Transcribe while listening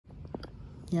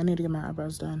Yeah, I need to get my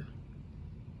eyebrows done.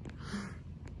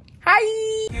 Hi!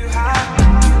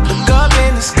 Look up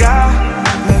in the sky,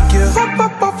 make you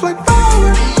pop off like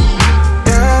power.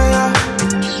 Yeah, yeah.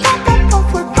 Pop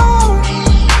off like power.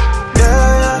 Yeah,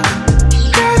 yeah.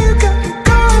 Girl, you got me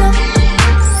going.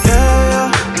 Yeah, yeah.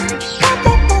 Pop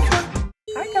off like.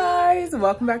 Hi guys,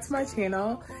 welcome back to my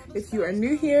channel. If you are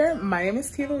new here, my name is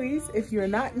Tia Louise. If you are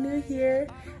not new here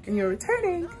and you're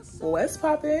returning, what's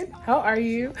poppin'? How are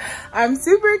you? I'm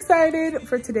super excited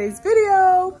for today's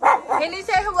video. Can you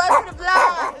say hello to the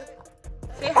vlog?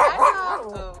 Say hi,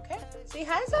 dog. Okay. Say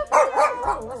hi,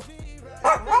 Sophia.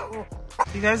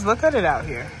 You guys, look at it out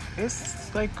here.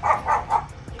 It's like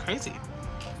crazy.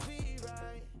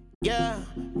 Yeah,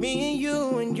 me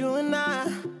and you and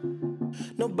I.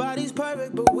 Nobody's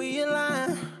perfect, but we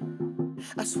align.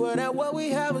 I swear that what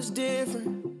we have is different.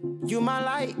 You my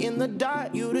light in the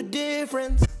dark, you the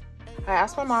difference. I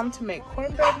asked my mom to make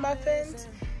cornbread muffins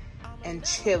and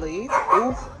chili.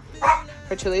 Ooh,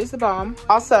 her chili is the bomb.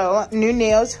 Also, new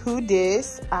nails, who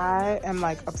dis? I am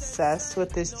like obsessed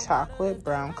with this chocolate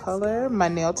brown color. My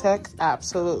nail tech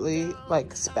absolutely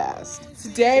like spazzed.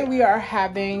 Today we are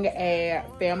having a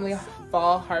family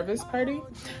fall harvest party.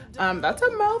 That's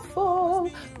a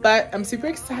mouthful, but I'm super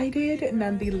excited.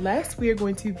 Nonetheless, we are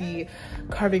going to be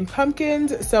carving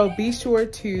pumpkins, so be sure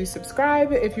to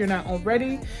subscribe if you're not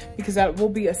already, because that will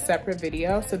be a separate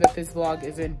video so that this vlog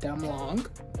isn't dumb long.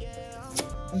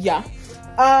 Yeah.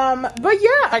 But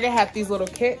yeah, I have these little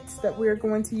kits that we're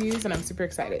going to use and I'm super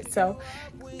excited. So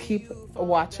keep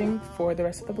watching for the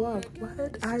rest of the vlog.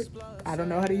 What? I don't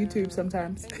know how to YouTube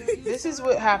sometimes. This is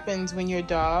what happens when your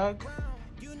dog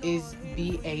is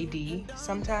BAD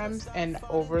sometimes and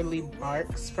overly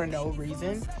barks for no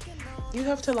reason. You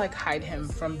have to like hide him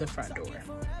from the front door.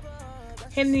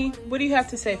 Henry, what do you have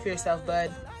to say for yourself,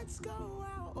 bud?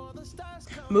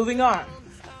 Moving on.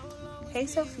 Hey,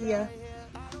 Sophia.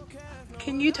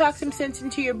 Can you talk some sense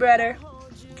into your brother?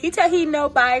 Can you tell he no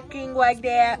barking like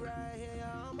that?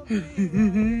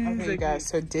 Okay, guys,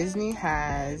 so Disney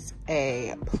has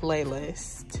a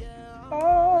playlist.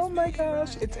 Oh my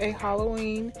gosh, it's a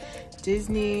Halloween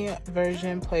Disney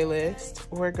version playlist.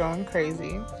 We're going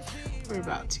crazy. We're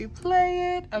about to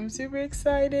play it. I'm super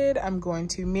excited. I'm going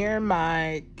to mirror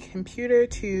my computer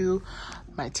to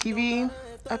my TV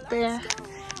up there.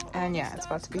 And yeah, it's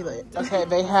about to be lit. Okay,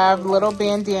 they have little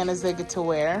bandanas they get to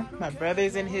wear. My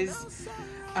brother's in his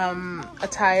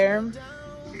attire.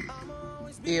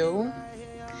 Ew.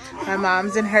 My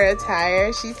mom's in her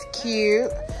attire. She's cute.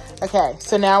 Okay,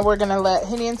 so now we're gonna let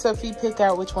Henny and Sophie pick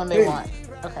out which one they want.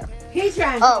 Okay. He's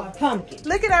trying to carve pumpkins.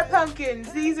 Look at our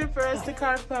pumpkins. These are for us to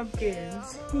carve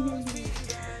pumpkins.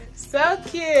 So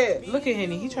cute. Look at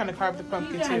Henny. He's trying to carve the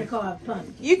pumpkin He's trying too. to carve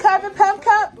pumpkins. You carve a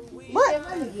pumpkin? What?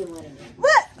 Let me get one of them.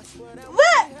 What?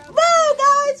 What? Whoa,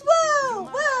 guys! Whoa!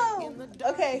 Whoa!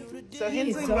 Okay, so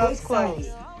Hensley so loves excited.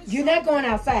 clothes. You're not going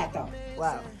outside though.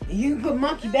 Wow. You can put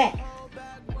monkey back.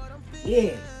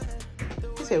 Yeah.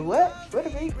 He said, what? What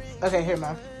are we? Okay, here,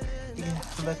 Mom. You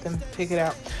can let them pick it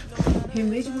out. Hey,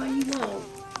 which one you want?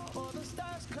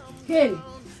 Henny,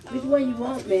 which one you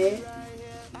want, man?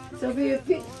 Sophia,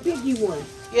 pick you one.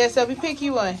 Yeah, Sophie, pick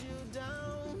you one.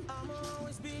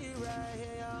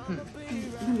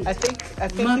 I think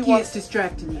Monkey he wants is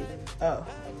distracting you. Oh.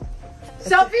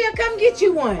 Sophia, come get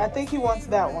you one. I think he wants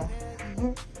that one.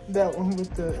 That one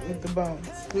with the bones.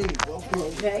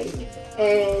 Okay.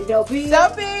 And Sophia.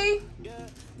 Sophie!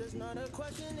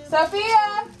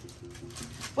 Sophia!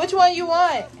 Which one you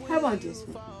want? How about this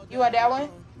one? You want that one?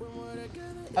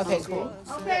 Okay, cool.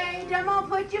 Okay, come on,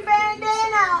 put your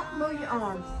bandana. Move your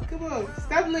arms. Come on,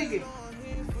 stop licking.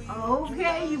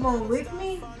 Okay, you gonna lick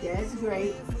me? That's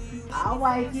great. I'll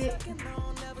wipe it.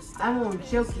 I won't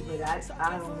choke you, but I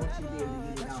don't want you to be able to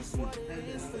get it out.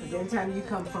 Every time you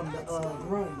come from the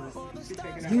room,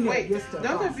 you wait, your stuff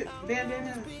don't off. the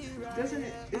bandana, isn't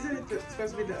it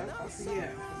supposed to be the,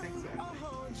 yeah, I think so.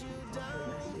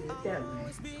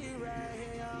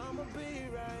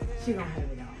 She gonna have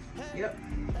it off. Yep.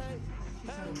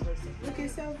 Look at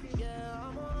Sophie.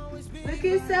 Look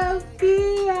at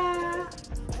Sophia.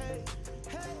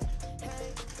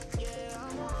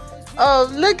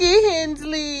 Oh, look at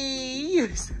Hensley.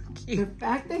 You're so cute. The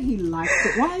fact that he likes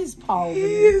it. Why is Paul over He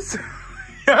there? is so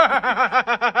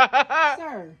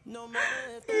Sir.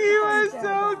 You are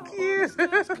so cute.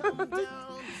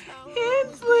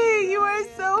 Hensley, you are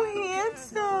so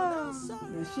handsome.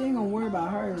 Well, she ain't gonna worry about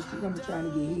her. She's gonna be trying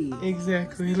to get hit.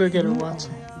 Exactly. Look at her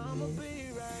watching.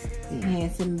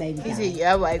 Handsome baby. He said,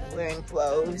 yeah, I like wearing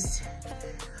clothes.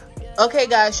 Okay,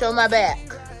 guys, show my back.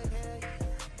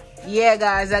 Yeah,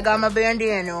 guys, I got my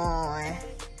bandana on.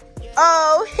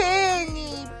 Oh,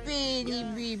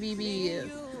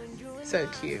 So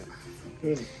cute.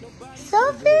 Really?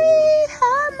 Sophie!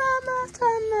 Hi, mamas.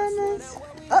 Hi, mamas.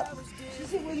 Oh. She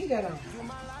said, what you got on?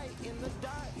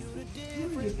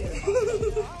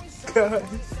 God.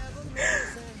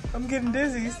 I'm getting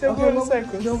dizzy. You still going in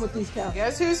circles. Go with these cows.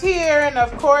 Guess who's here? And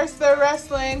of course, the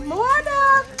wrestling.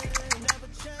 Moana!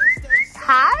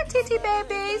 Hi, Titi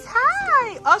babies.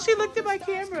 Hi. Oh, she looked at my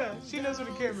camera. She knows where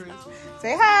the camera is.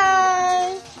 Say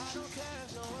hi.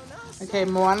 Okay,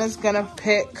 Moana's gonna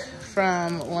pick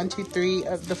from 1, 2, 3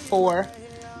 of the 4.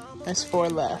 There's 4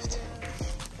 left.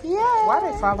 Yeah. Why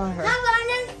are they following her? Hi,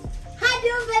 Lorna. Hi,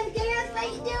 doing, baby girls. What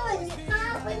you doing?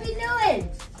 Huh? What you doing?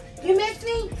 You miss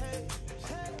me?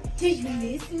 Did you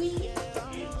miss me?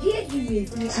 Yes, you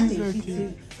miss me. I miss you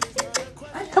too.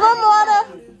 Come on, Moana.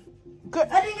 Good.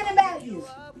 I'm thinking about you.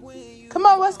 Come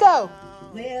on, let's go.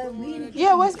 Well, we in the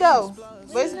Yeah, let's go.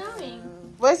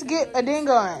 Let's get a ding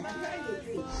going.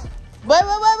 Wait.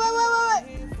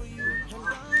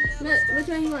 Look, which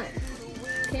one you want?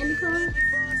 Candy corn?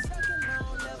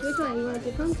 Which one? You want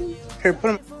the pumpkin? Here, put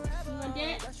them. You want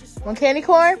that? One candy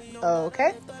corn?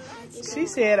 Okay. She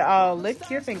said, I'll lick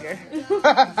your finger.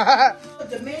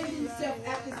 Demanding himself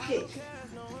after stitch.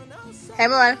 Hey,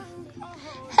 Moana.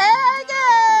 Hey,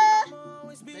 girl.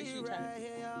 Make sure you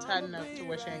tighten up to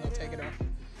where she ain't gonna take it off.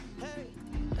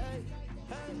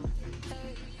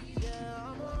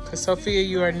 Because Sophia,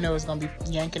 you already know, is gonna be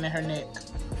yanking at her neck.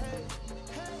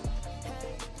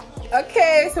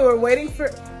 Okay, so we're waiting for...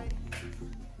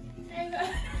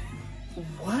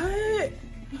 What?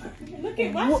 Look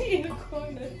at why she in the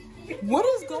corner. What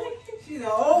is going... She's the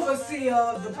overseer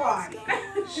of the party.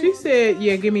 She said,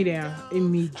 yeah, get me down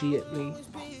immediately.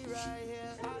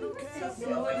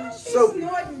 So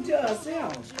snorting to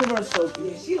herself. Come on, Sophie.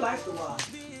 Yeah, she likes to watch.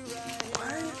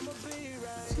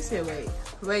 She said,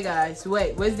 wait, guys,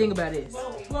 wait. What's the thing about this?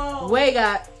 Wait,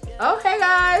 guys. Okay,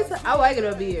 guys, I like it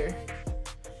over here.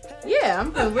 Yeah, I'm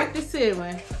gonna rip this shit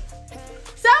one.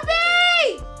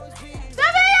 Sophie!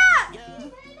 Sophia!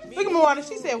 Look at Moana.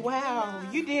 She said, wow,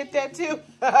 you did that too.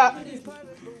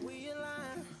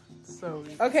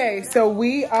 Okay, so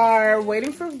we are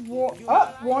waiting for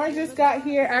Warren just got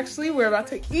here. Actually, we're about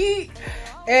to eat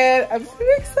and I'm so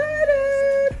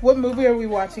excited. What movie are we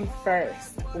watching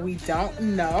first? We don't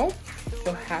know.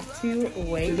 You'll have to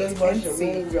wait and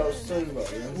see.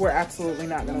 We're absolutely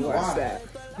not gonna watch that.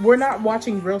 We're not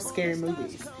watching real scary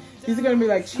movies. These are gonna be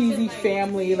like cheesy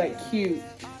family, like cute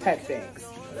type things.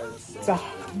 So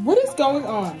what is going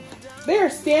on? They are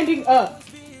standing up.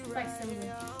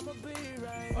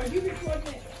 Are you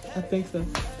recording it? I think so.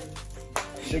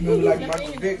 She gonna be like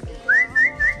Michael Vick.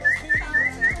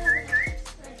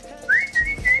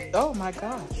 Oh my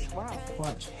gosh, wow.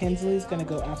 Watch, Hensley's gonna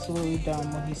go absolutely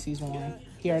dumb when he sees one.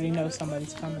 He already knows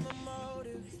somebody's coming.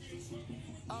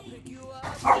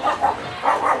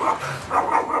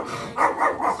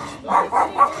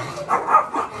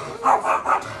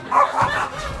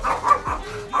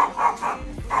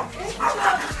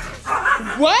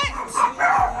 What?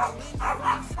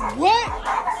 What?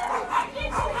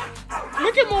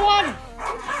 Look at Moana.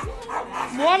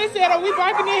 Moana said, are we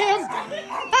barking at him?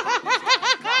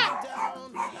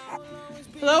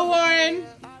 Hello, Warren.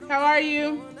 How are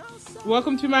you?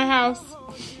 Welcome to my house.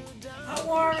 Hi,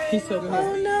 Warren. He said,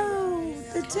 Oh no,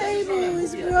 the table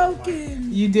is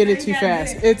broken. you did it too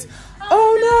fast. It's,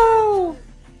 oh no,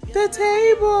 the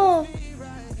table.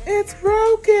 It's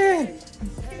broken.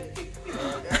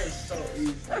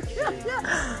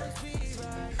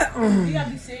 You gotta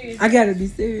be serious. I gotta be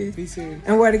serious. Be serious.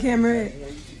 And where the camera at?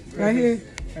 Right here.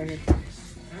 Right here.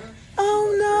 Oh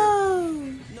no.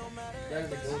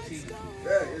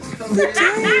 The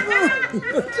table.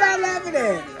 What y'all laughing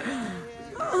at?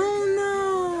 Oh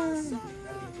no.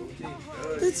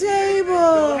 The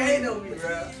table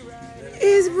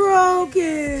is broken.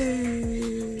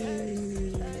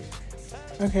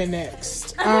 Okay,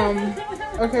 next.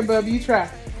 Okay, bub, you try.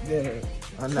 Yeah,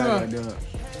 I'm not gonna do it.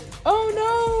 Oh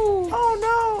no. Oh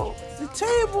no. The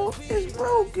table is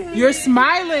broken. You're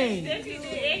smiling.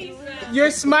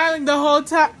 You're smiling the whole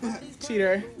time.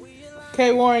 Cheater.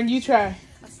 Okay, Warren, you try.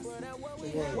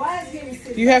 Why is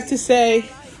he You have to say,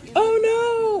 oh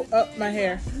no. Oh, my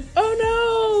hair. Oh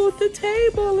no, the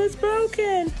table is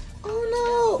broken. Oh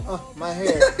no! Oh, my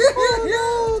hair. Oh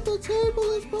no! The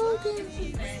table is broken.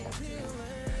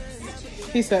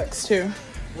 He sucks too.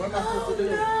 What am I supposed to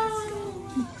do?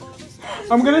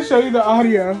 I'm gonna show you the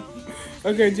audio.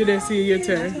 Okay, Janessa, your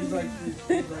turn.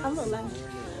 I'm gonna laugh.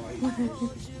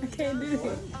 I can't do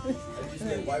it.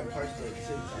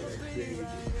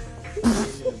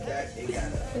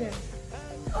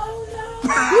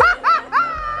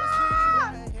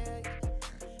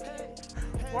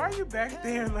 Why are you back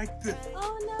there like this.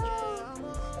 Oh no.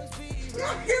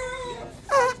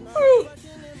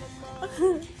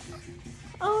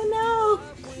 Oh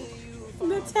no.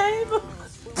 The table.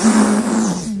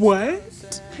 What?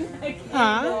 I can't. Thank you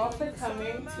all for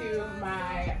coming to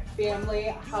my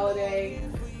family holiday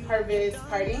harvest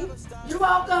party. You're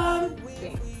welcome.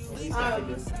 Thanks.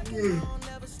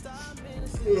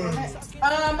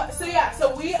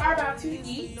 So we are about to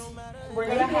eat. We're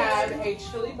gonna have a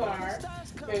chili bar.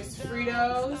 There's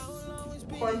Fritos,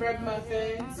 cornbread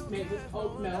muffins made with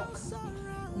oat milk.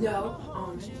 No,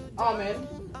 Almond.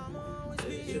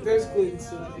 There's gluten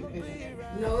still in it.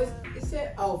 no, it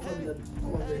said from the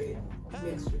cornbread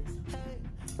mixture.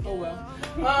 Oh well.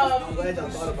 I'm glad y'all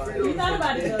thought about it. We thought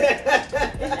about it though. It's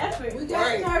effort. We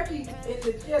got turkey in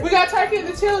the chili. We got turkey in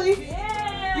the chili.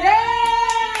 Yeah.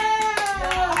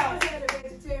 Yeah! We had a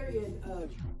vegetarian.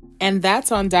 And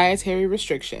that's on dietary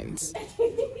restrictions.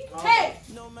 Hey!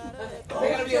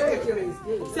 They're gonna be okay.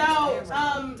 So,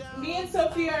 me and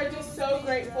Sophia are just so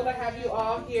grateful to have you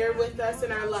all here with us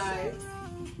in our lives.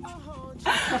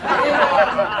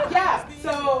 And, yeah,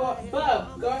 so,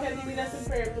 Bub, go ahead and lead us in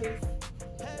prayer, please.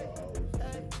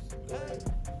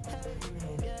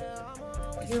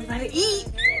 Everybody eat!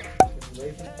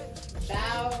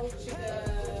 Bow to the...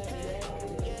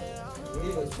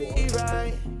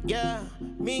 Right, yeah,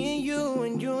 me and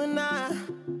you and I.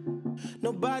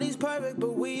 Nobody's perfect,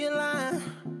 but we align.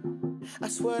 I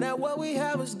swear that what we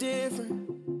have is different.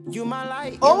 You my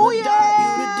light, Oh, in the yeah. dark,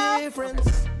 you the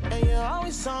difference. And you're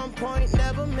always on point,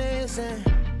 never missing.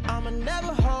 I'ma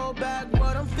never hold back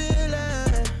what I'm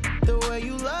feeling. The way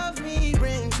you love me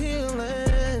brings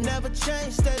healing. Never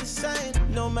change, stay the same.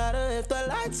 No matter if the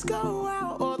lights go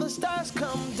out or the stars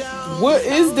come down. What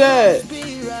is that?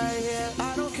 Be right here.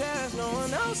 I don't care if no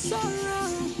one else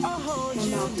around. I'll hold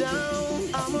you down.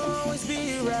 I'ma always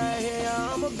be right here.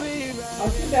 I'ma be right. I'll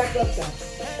sit back up there.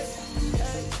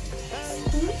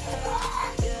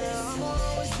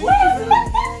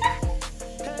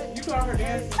 You saw her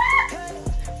dancing.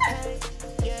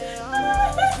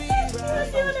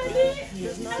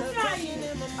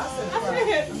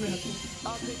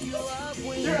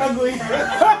 You're ugly.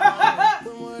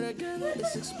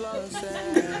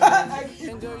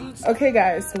 Okay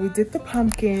guys, so we did the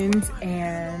pumpkins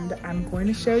and I'm going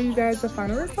to show you guys the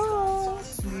final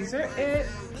results. These are it.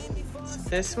 So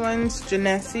this one's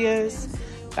Janessia's,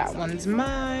 that one's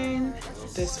mine,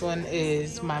 this one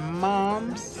is my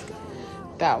mom's,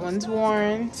 that one's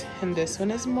Warren's, and this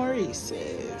one is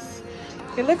Maurice's.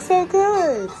 It looks so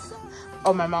good.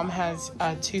 Oh, my mom has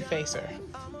a two-facer.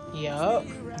 Yup.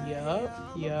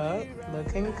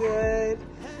 Looking good.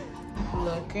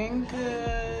 Looking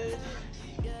good.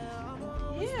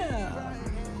 Yeah.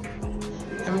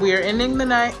 And we are ending the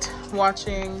night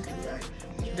watching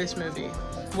this movie.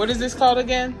 What is this called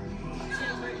again?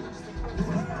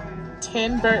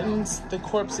 Tim Burton's The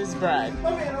Corpse's Bride.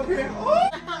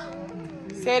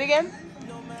 Say it again. You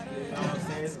know what I'm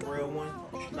saying? It's a real one.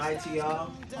 Night to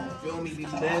y'all. Feel me, be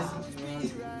blessed.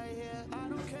 You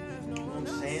know what I'm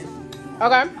saying?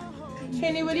 Okay.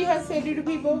 Kenny, what do you have to say to the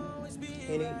people?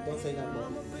 Kenny, don't say nothing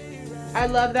wrong. I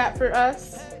love that for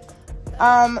us.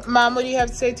 Mom, what do you have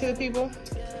to say to the people?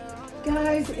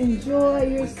 Guys, enjoy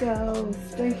yourselves.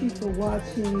 Thank you for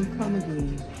watching. Come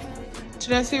again.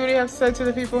 Janesse, what do you have to say to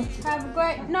the people? Have a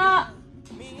great night.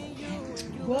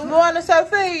 Luana,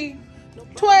 Sophie,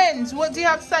 twins, what do you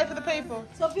have to say for the people?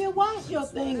 Sophia, wash your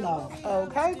thing off.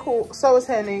 Okay, cool. So is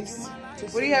her niece.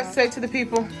 What do you have to say to the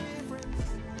people?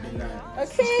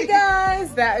 Okay,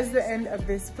 guys, that is the end of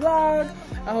this vlog.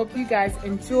 I hope you guys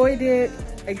enjoyed it.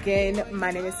 Again,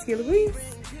 my name is Tia Louise,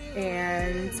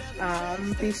 and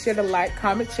be sure to like,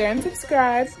 comment, share, and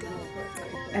subscribe.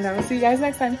 And I will see you guys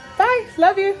next time. Bye.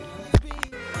 Love you.